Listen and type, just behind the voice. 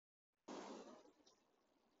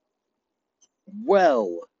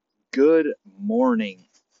Well, good morning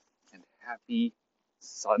and happy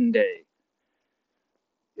Sunday.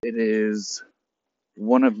 It is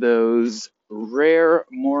one of those rare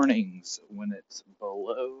mornings when it's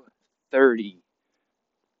below 30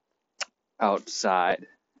 outside.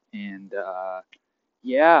 And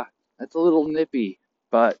yeah, that's a little nippy,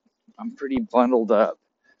 but I'm pretty bundled up,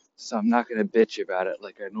 so I'm not going to bitch about it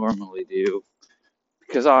like I normally do,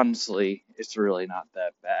 because honestly, it's really not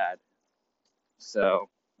that bad. So,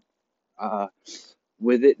 uh,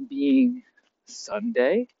 with it being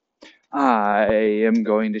Sunday, I am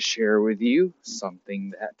going to share with you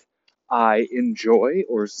something that I enjoy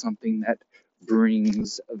or something that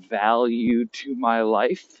brings value to my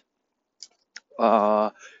life. Uh,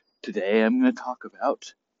 Today I'm going to talk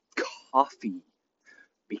about coffee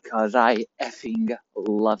because I effing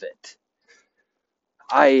love it.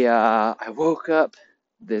 I woke up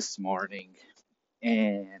this morning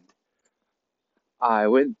and I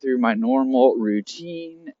went through my normal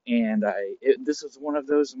routine, and this was one of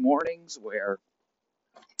those mornings where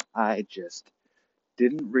I just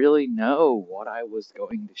didn't really know what I was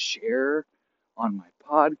going to share on my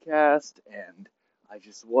podcast, and I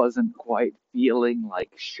just wasn't quite feeling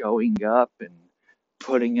like showing up and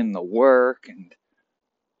putting in the work. And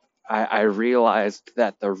I realized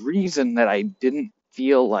that the reason that I didn't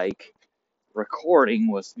feel like recording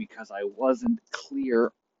was because I wasn't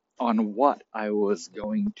clear on what I was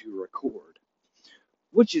going to record,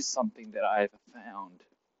 which is something that I've found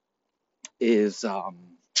is a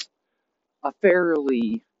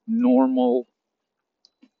fairly normal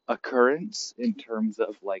occurrence in terms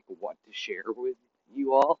of like what to share with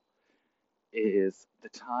you all. Is the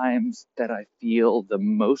times that I feel the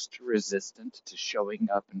most resistant to showing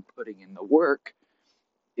up and putting in the work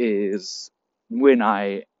is when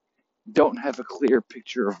I don't have a clear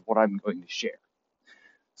picture of what I'm going to share.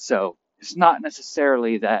 So it's not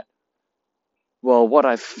necessarily that, well, what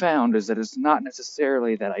I've found is that it's not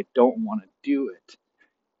necessarily that I don't want to do it.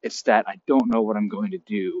 It's that I don't know what I'm going to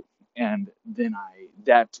do. And then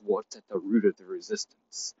that's what's at the root of the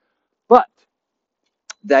resistance. But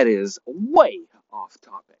that is way off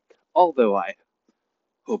topic. Although I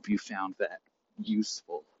hope you found that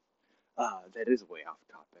useful. That is way off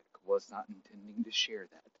topic. Was not intending to share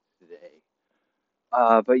that today.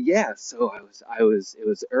 But yeah, so it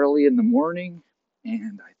was early in the morning,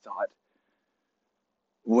 and I thought,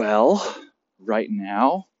 well, right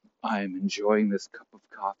now I'm enjoying this cup of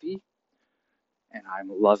coffee, and I'm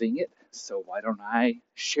loving it. So why don't I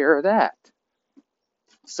share that?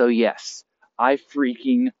 So yes, I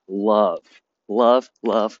freaking love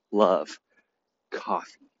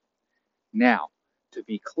coffee. Now, to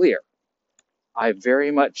be clear, I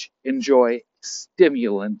very much enjoy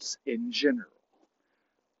stimulants in general.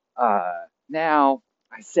 Now,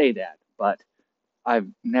 I say that, but I've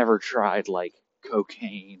never tried like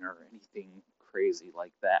cocaine or anything crazy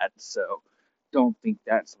like that, so don't think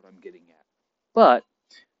that's what I'm getting at. But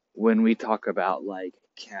when we talk about like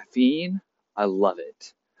caffeine, I love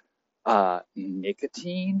it.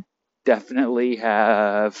 Nicotine, definitely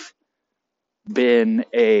have been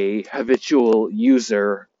a habitual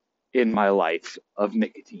user in my life of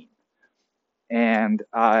nicotine. And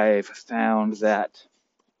I've found that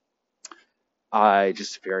I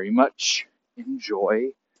just very much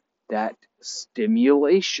enjoy that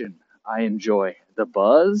stimulation. I enjoy the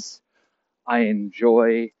buzz. I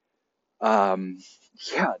enjoy, um,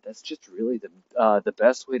 yeah, that's just really the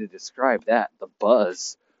best way to describe that. The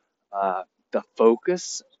buzz, uh, the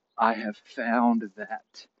focus. I have found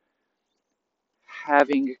that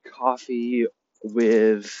having coffee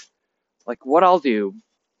with, like, what I'll do,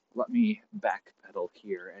 let me backpedal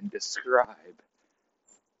here and describe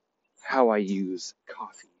how I use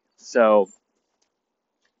coffee. So,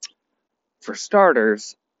 for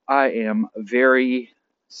starters, I am very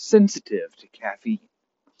sensitive to caffeine.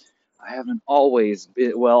 I haven't always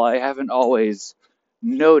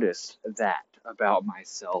noticed that about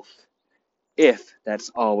myself, if that's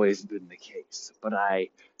always been the case. But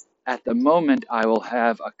at the moment, I will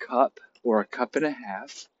have a cup or a cup and a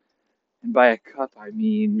half. And by a cup, I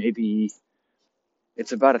mean maybe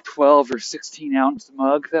it's about a 12 or 16 ounce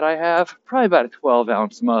mug that I have, probably about a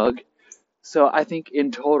 12-ounce mug. So I think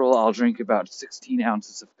in total, I'll drink about 16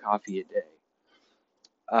 ounces of coffee a day.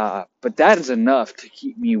 But that is enough to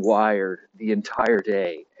keep me wired the entire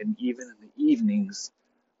day. And even in the evenings,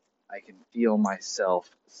 I can feel myself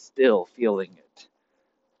still feeling it.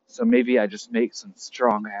 So maybe I just make some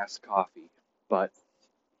strong ass coffee. But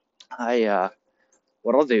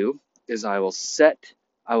what I'll do is I will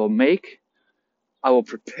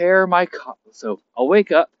prepare my coffee. So I'll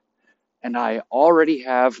wake up, and I already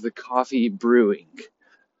have the coffee brewing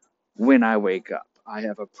when I wake up. I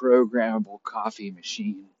have a programmable coffee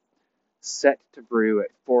machine set to brew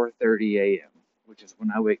at 4:30 a.m., which is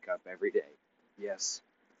when I wake up every day. Yes,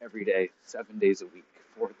 every day, 7 days a week,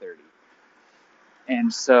 4:30.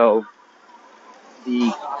 And so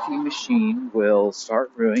the coffee machine will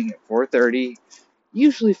start brewing at 4:30,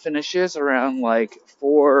 usually finishes around like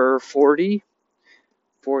 4:40,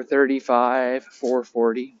 4:35,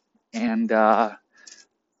 4:40, and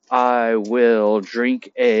I will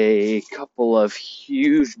drink a couple of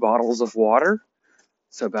huge bottles of water,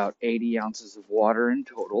 so about 80 ounces of water in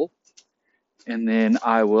total, and then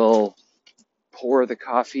I will pour the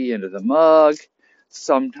coffee into the mug.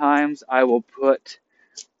 Sometimes I will put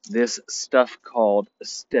this stuff called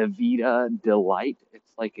Stevia Delight.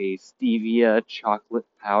 It's like a stevia chocolate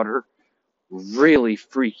powder. Really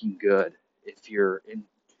freaking good. If you're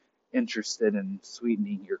interested in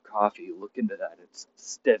sweetening your coffee, look into that. It's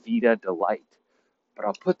Stevia Delight. But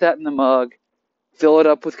I'll put that in the mug, fill it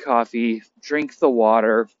up with coffee, drink the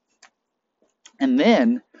water, and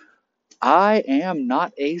then I am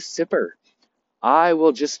not a sipper. I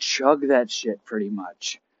will just chug that shit pretty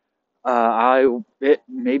much. It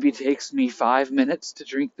maybe takes me 5 minutes to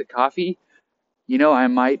drink the coffee. I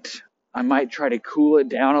might try to cool it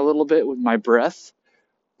down a little bit with my breath,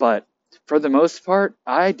 but for the most part,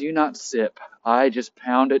 I do not sip. I just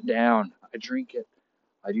pound it down. I drink it.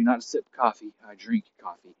 I do not sip coffee. I drink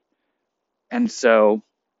coffee. And so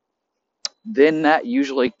then that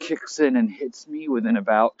usually kicks in and hits me within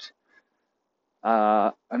about,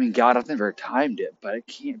 God, I've never timed it, but it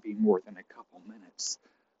can't be more than a couple minutes.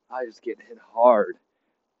 I just get hit hard.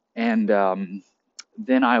 And then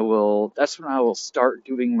that's when I will start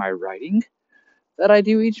doing my writing that I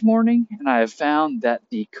do each morning. And I have found that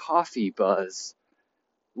the coffee buzz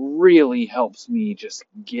really helps me just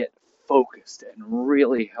get focused and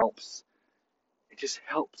it just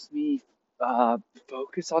helps me uh,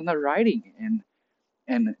 focus on the writing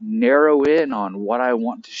and narrow in on what I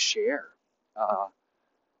want to share. Uh,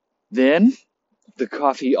 then the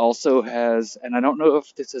coffee also has, and I don't know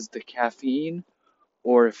if this is the caffeine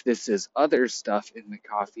or if this is other stuff in the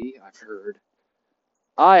coffee.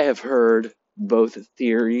 I have heard both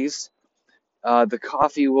theories. The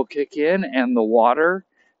coffee will kick in and the water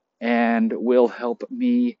and will help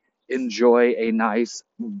me enjoy a nice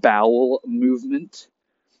bowel movement.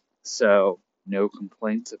 So, no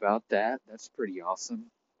complaints about that. That's pretty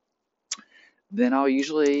awesome. Then I'll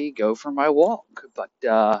usually go for my walk.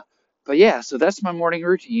 But yeah, so that's my morning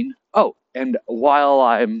routine. Oh, and while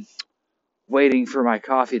I'm waiting for my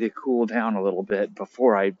coffee to cool down a little bit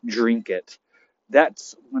before I drink it,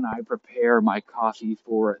 that's when I prepare my coffee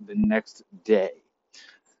for the next day.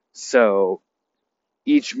 So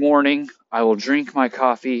each morning I will drink my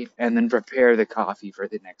coffee and then prepare the coffee for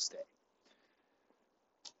the next day.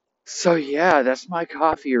 So yeah, that's my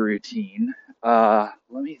coffee routine. Let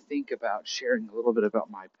me think about sharing a little bit about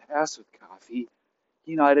my past with coffee.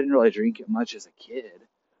 I didn't really drink it much as a kid,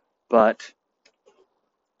 but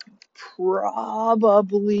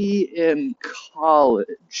probably in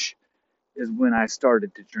college is when I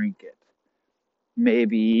started to drink it.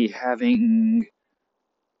 Maybe having,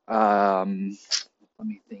 um, let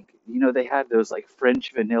me think. They had those like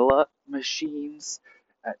French vanilla machines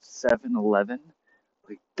at 7-Eleven.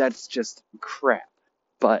 Like that's just crap.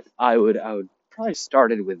 But I would probably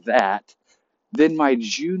started with that. Then my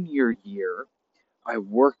junior year, I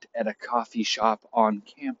worked at a coffee shop on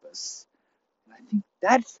campus. And I think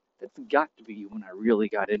that's got to be when I really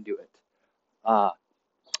got into it. Uh,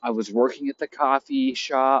 I was working at the coffee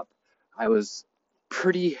shop. I was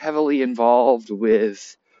pretty heavily involved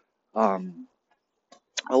with um,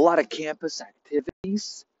 a lot of campus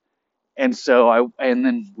activities, and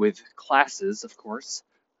then with classes, of course,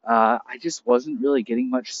 I just wasn't really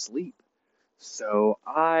getting much sleep. So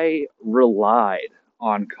I relied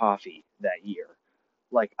on coffee that year.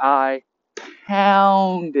 Like I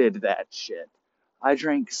pounded that shit. I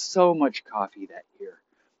drank so much coffee that year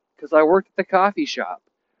because I worked at the coffee shop.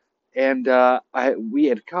 And we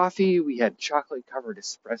had coffee, we had chocolate covered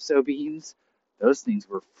espresso beans. Those things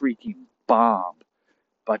were freaking bomb.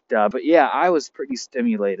 But yeah, I was pretty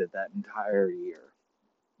stimulated that entire year.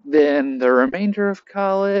 Then the remainder of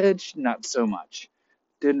college, not so much.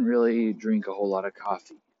 Didn't really drink a whole lot of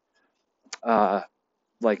coffee. Uh,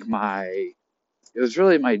 like it was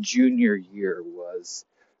really my junior year was,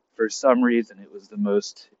 for some reason, it was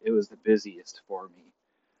the busiest for me.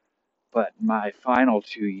 But my final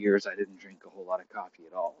 2 years, I didn't drink a whole lot of coffee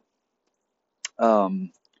at all.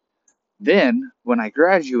 Um, then, when I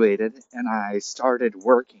graduated and I started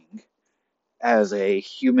working as a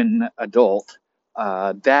human adult,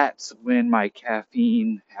 that's when my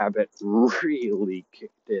caffeine habit really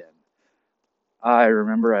kicked in. I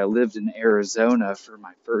remember I lived in Arizona for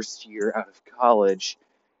my first year out of college,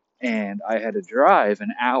 and I had to drive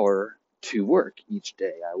an hour to work each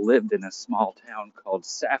day. I lived in a small town called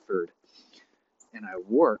Safford, and I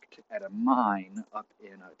worked at a mine up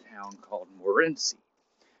in a town called Morenci.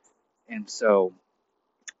 And so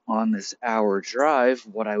on this hour drive,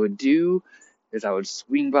 what I would do is I would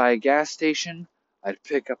swing by a gas station, I'd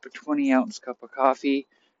pick up a 20-ounce cup of coffee,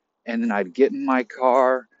 and then I'd get in my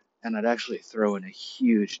car and I'd actually throw in a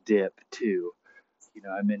huge dip too.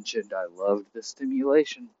 I mentioned I loved the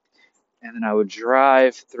stimulation. And then I would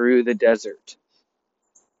drive through the desert.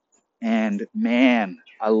 And man,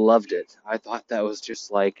 I loved it. I thought that was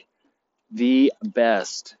just like the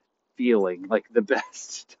best feeling, like the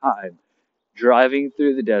best time. Driving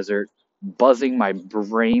through the desert, buzzing my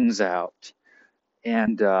brains out.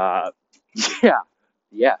 And yeah,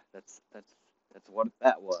 yeah, that's what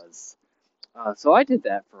that was. So I did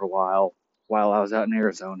that for a while I was out in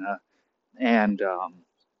Arizona. And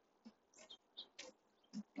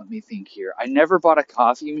let me think here. I never bought a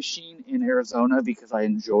coffee machine in Arizona because I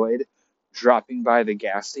enjoyed dropping by the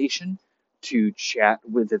gas station to chat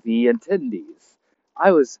with the attendees.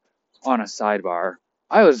 I was on a sidebar.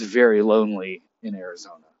 I was very lonely in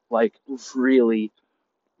Arizona. Like really,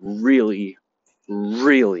 really,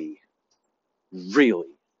 really,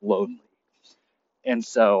 really lonely. And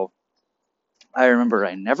so I remember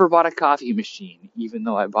I never bought a coffee machine, even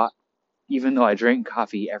though I drank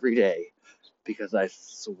coffee every day, because I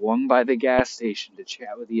swung by the gas station to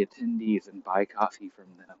chat with the attendees and buy coffee from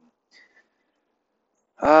them.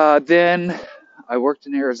 Then I worked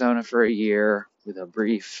in Arizona for a year with a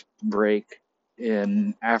brief break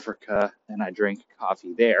in Africa, and I drank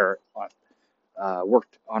coffee there.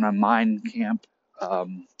 Worked on a mine camp,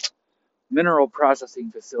 um, mineral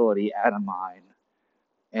processing facility at a mine,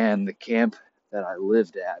 and the camp that I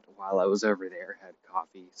lived at while I was over there had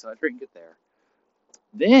coffee, so I drank it there.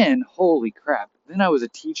 Then, holy crap, then I was a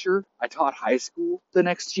teacher. I taught high school the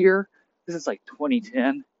next year. This is like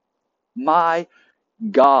 2010. My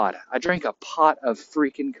God, I drank a pot of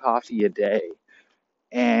freaking coffee a day.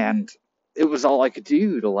 And it was all I could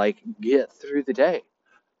do to like get through the day.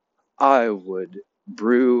 I would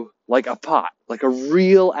brew like a pot, like a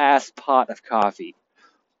real ass pot of coffee.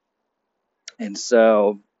 And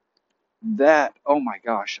so oh my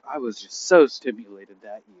gosh, I was just so stimulated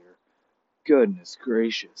that year. Goodness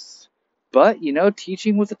gracious. But,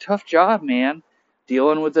 teaching was a tough job, man.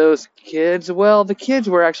 Dealing with those kids, well, the kids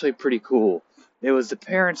were actually pretty cool. It was the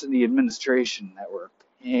parents and the administration that were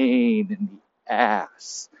a pain in the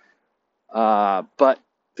ass. But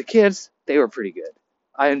the kids, they were pretty good.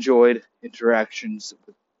 I enjoyed interactions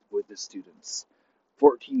with the students.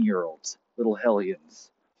 14-year-olds, little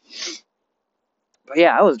hellions. But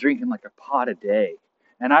yeah, I was drinking like a pot a day.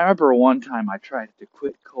 And I remember one time I tried to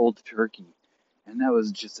quit cold turkey, and that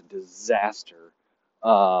was just a disaster.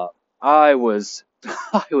 Uh, I was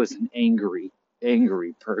I was an angry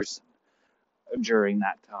person during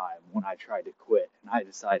that time when I tried to quit, and I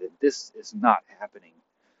decided this is not happening.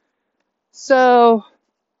 So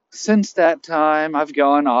since that time, I've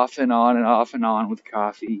gone off and on and off and on with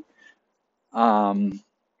coffee. Um,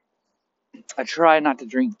 I try not to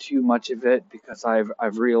drink too much of it because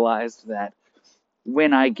I've realized that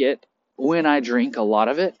when I drink a lot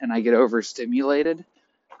of it and I get overstimulated,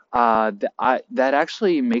 that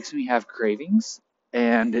actually makes me have cravings,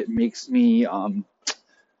 and it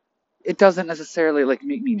doesn't necessarily like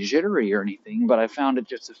make me jittery or anything, but I found it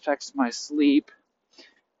just affects my sleep,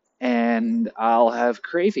 and I'll have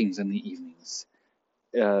cravings in the evenings.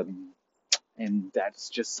 Um, and that's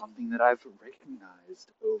just something that I've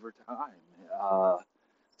recognized over time.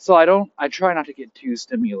 So I try not to get too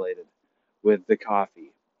stimulated with the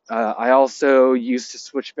coffee. I also used to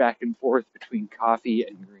switch back and forth between coffee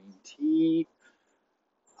and green tea.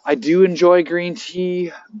 I do enjoy green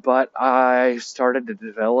tea, but I started to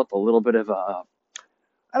develop a little bit of I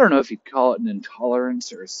don't know if you'd call it an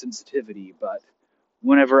intolerance or a sensitivity, but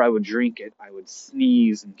whenever I would drink it, I would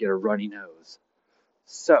sneeze and get a runny nose.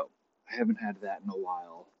 So, I haven't had that in a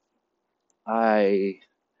while. I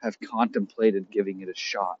have contemplated giving it a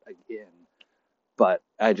shot again, but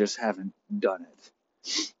I just haven't done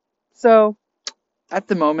it. So, at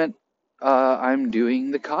the moment, I'm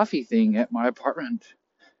doing the coffee thing at my apartment,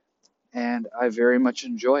 and I very much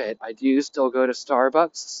enjoy it. I do still go to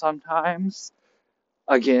Starbucks sometimes,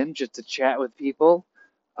 again, just to chat with people.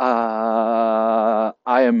 I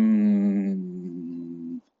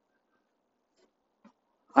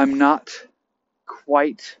I'm not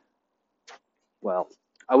quite Well,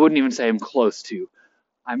 I wouldn't even say I'm close to.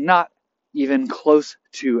 I'm not even close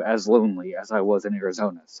to as lonely as I was in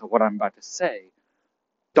Arizona. So what I'm about to say,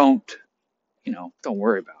 don't, don't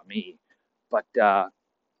worry about me. But I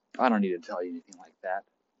don't need to tell you anything like that.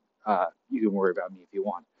 You can worry about me if you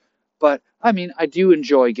want. But I mean, I do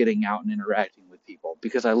enjoy getting out and interacting with people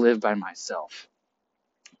because I live by myself.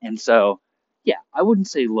 And so, yeah, I wouldn't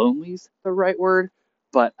say lonely's the right word,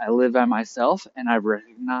 but I live by myself and I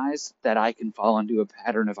recognize that I can fall into a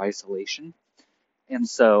pattern of isolation. And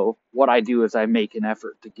so, what I do is I make an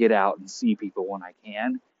effort to get out and see people when I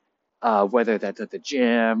can, whether that's at the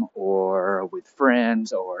gym or with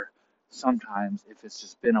friends, or sometimes if it's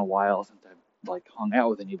just been a while since I've like hung out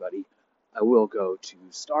with anybody, I will go to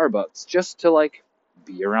Starbucks just to like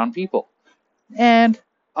be around people. And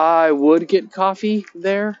I would get coffee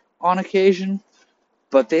there on occasion,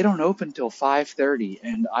 but they don't open till 5:30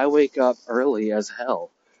 and I wake up early as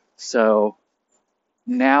hell. So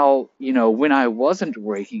now, when I wasn't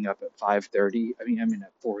waking up at 5:30, I mean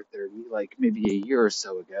at 4:30, like maybe a year or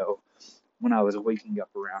so ago, when I was waking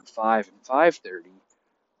up around 5 and 5:30,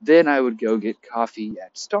 then I would go get coffee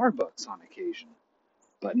at Starbucks on occasion.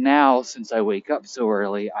 But now, since I wake up so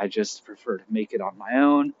early, I just prefer to make it on my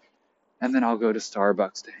own, and then I'll go to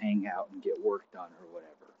Starbucks to hang out and get work done or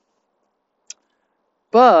whatever.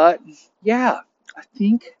 But yeah, I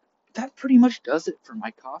think that pretty much does it for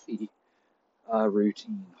my coffee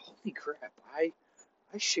routine. Holy crap, I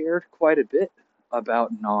shared quite a bit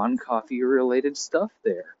about non-coffee related stuff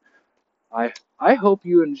there. I hope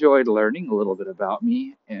you enjoyed learning a little bit about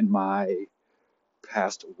me and my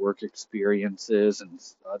past work experiences and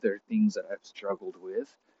other things that I've struggled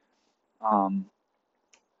with. Um,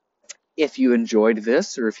 if you enjoyed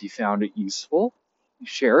this or if you found it useful,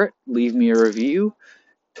 share it, leave me a review,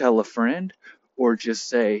 tell a friend, or just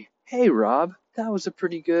say, "Hey Rob, that was a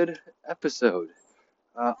pretty good episode.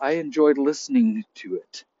 I enjoyed listening to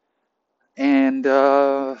it." And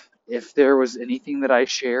if there was anything that I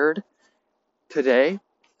shared today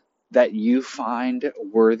that you find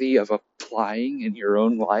worthy of applying in your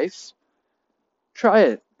own life, try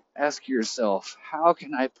it. Ask yourself, how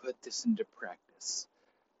can I put this into practice?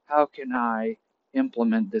 How can I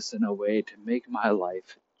implement this in a way to make my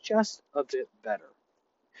life just a bit better?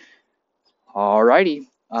 Alrighty,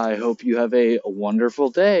 I hope you have a wonderful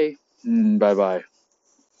day. Bye bye.